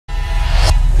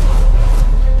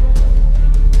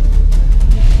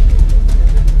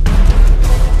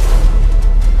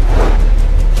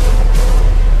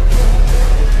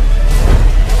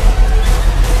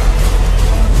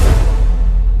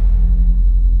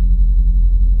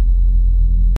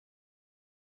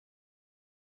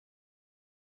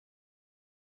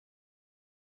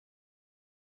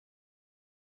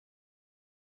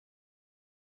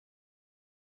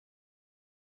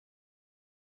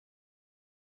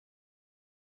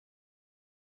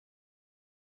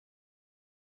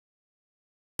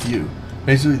You.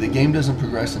 Basically, the game doesn't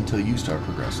progress until you start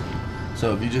progressing.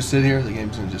 So if you just sit here, the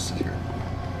game's gonna just sit here.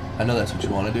 I know that's what you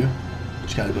want to do. You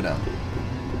just gotta go down.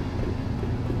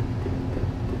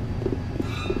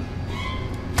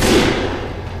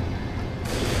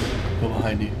 Go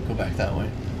behind you. Go back that way.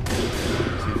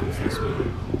 See if it's this way.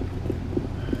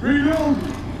 Reload!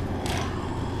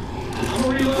 I'm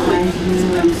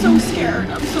reloading. I'm so scared.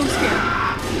 I'm so scared.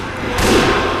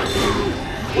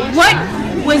 What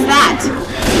was that?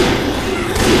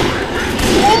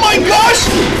 Oh my gosh!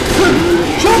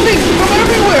 Jumping from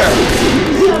everywhere!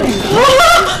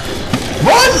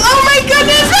 Run! Oh my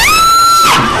goodness!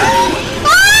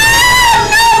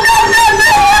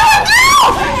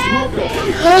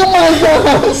 Oh my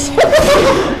gosh!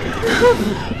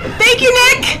 Thank you,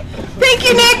 Nick! Thank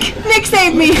you, Nick! Nick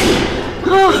saved me!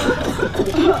 Oh.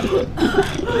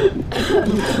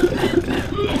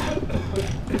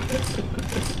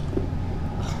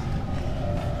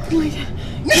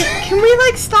 Can we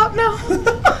like stop now? I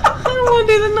don't want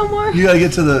to do that no more. You gotta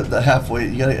get to the halfway.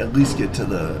 You gotta at least get to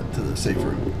the safe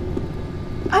room.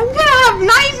 I'm gonna have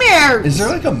nightmares. Is there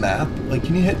like a map? Like,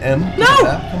 can you hit M? No.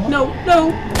 Map? Come on. No.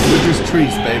 No. They're just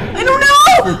trees, babe. I don't know.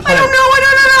 I don't know.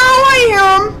 I hear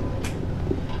them.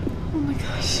 Oh my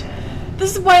gosh.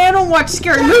 This is why I don't watch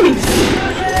scary movies.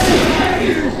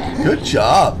 Good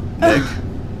job, Nick.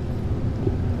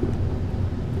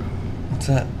 What's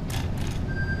that?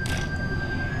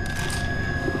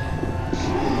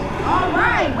 All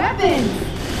right, weapons.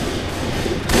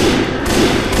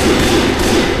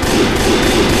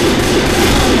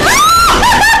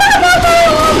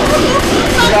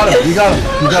 You got him.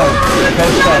 Coach got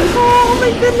him. Oh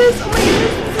my goodness. Oh my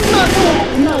goodness. This is not cool.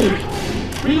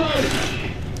 Reload!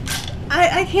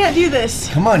 I can't do this.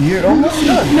 Come on, you're almost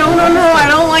done. No. I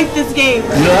don't like this game. You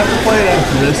don't have to play it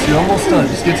after this. You're almost done.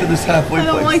 Just get to this halfway I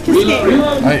don't place. like this game.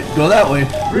 Alright, go that way.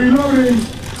 Reloading!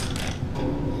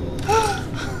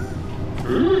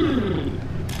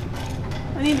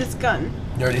 I need this gun.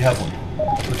 You already have one.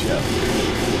 What you have?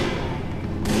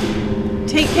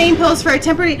 Take pain pills for a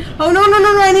temporary. Oh no!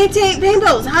 I need to take pain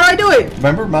pills. How do I do it?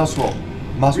 Remember? Mouse roll.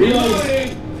 Mouse roll.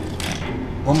 Reloading!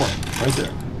 One more. Right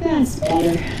there. That's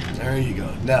better. There you go.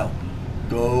 Now,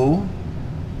 go.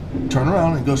 Turn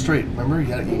around and go straight. Remember, you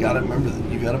gotta remember that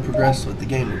you gotta progress with the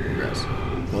game to progress.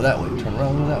 Go that way. Turn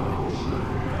around. Go that way.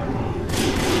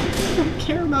 I don't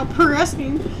care about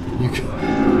progressing. You can.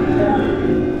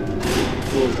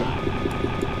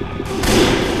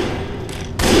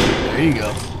 There you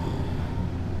go.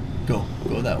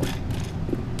 Go that way.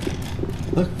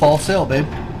 Look, fall sail, babe.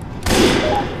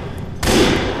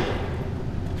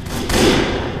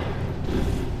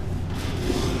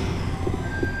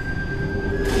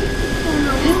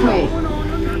 This way. No.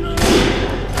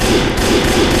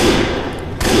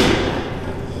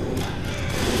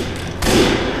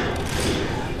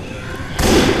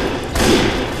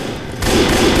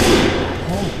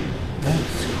 Oh,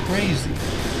 that's crazy.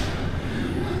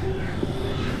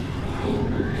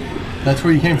 That's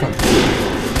where you came from.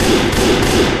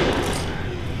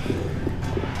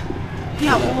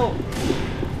 Yeah, well.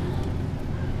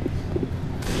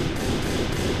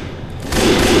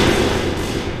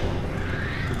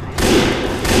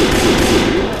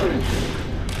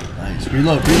 Nice.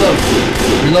 Reload.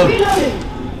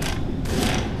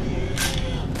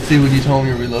 See, when you tell them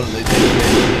you're reloading, they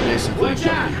basically Watch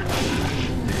out!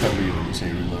 They cover you when you say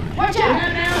you're reloading. Watch out.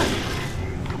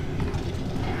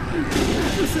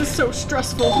 This is so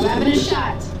stressful. Having a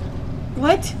shot.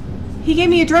 What? He gave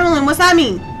me adrenaline. What's that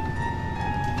mean?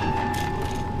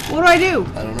 What do I do?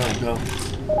 I don't know. Go.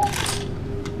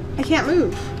 I can't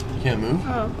move. You can't move?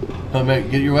 Oh. Oh, man,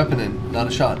 get your weapon in. Not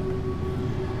a shot.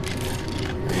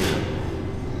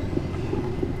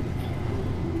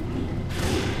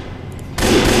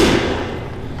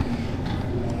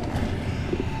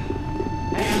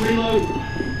 And reload!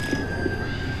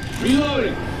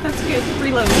 Reloading! That's good.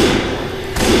 Reload.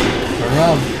 Turn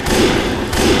around.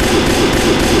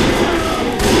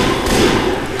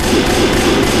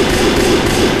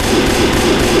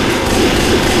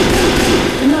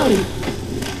 Reloading.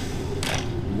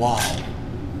 Wow.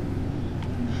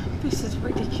 This is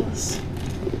ridiculous.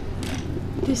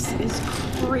 This is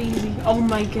crazy. Oh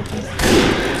my goodness.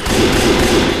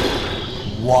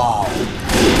 Wow.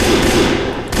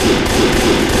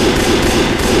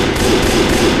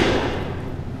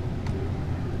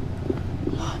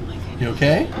 Oh my goodness. You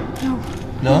okay? No.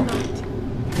 No? I'm not.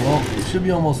 Well, you should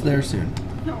be almost there soon.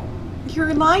 No.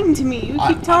 You're lying to me. You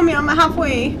keep telling me I'm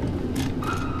halfway.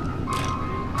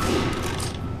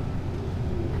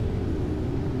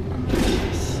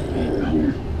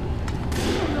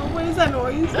 Oh no, what is that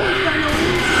noise? What is that noise?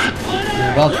 Yeah,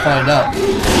 You're about to find out.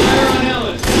 Fire on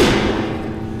Ellis.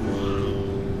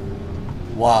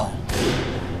 Wow.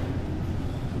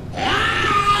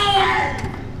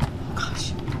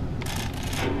 Gosh.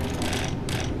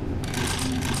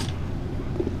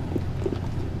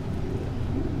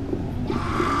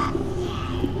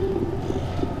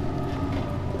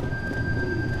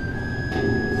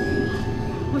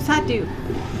 What's that do?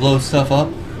 Blow stuff up.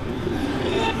 You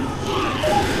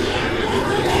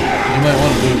might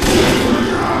want to move.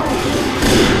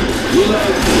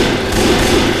 Reload.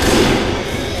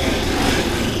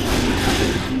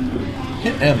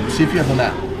 Hit M. See if you have a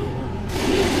map.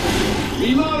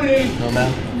 Reloading. No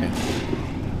map? Okay.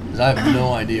 Because I have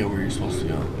no idea where you're supposed to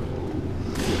go.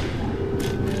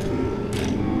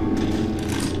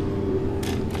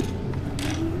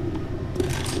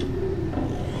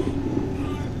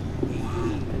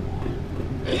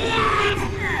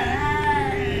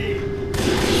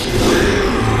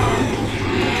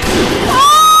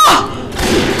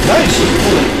 Nice!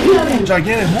 You pulled a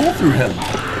gigantic hole through him.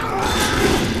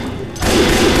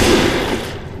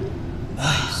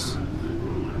 Nice.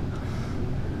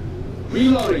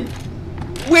 Reloading.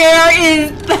 Where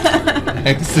is the...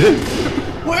 Exit.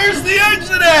 Where's the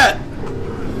exit at?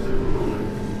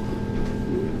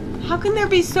 How can there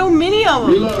be so many of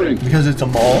them? Reloading. Because it's a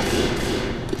mall.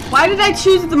 Why did I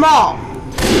choose the mall?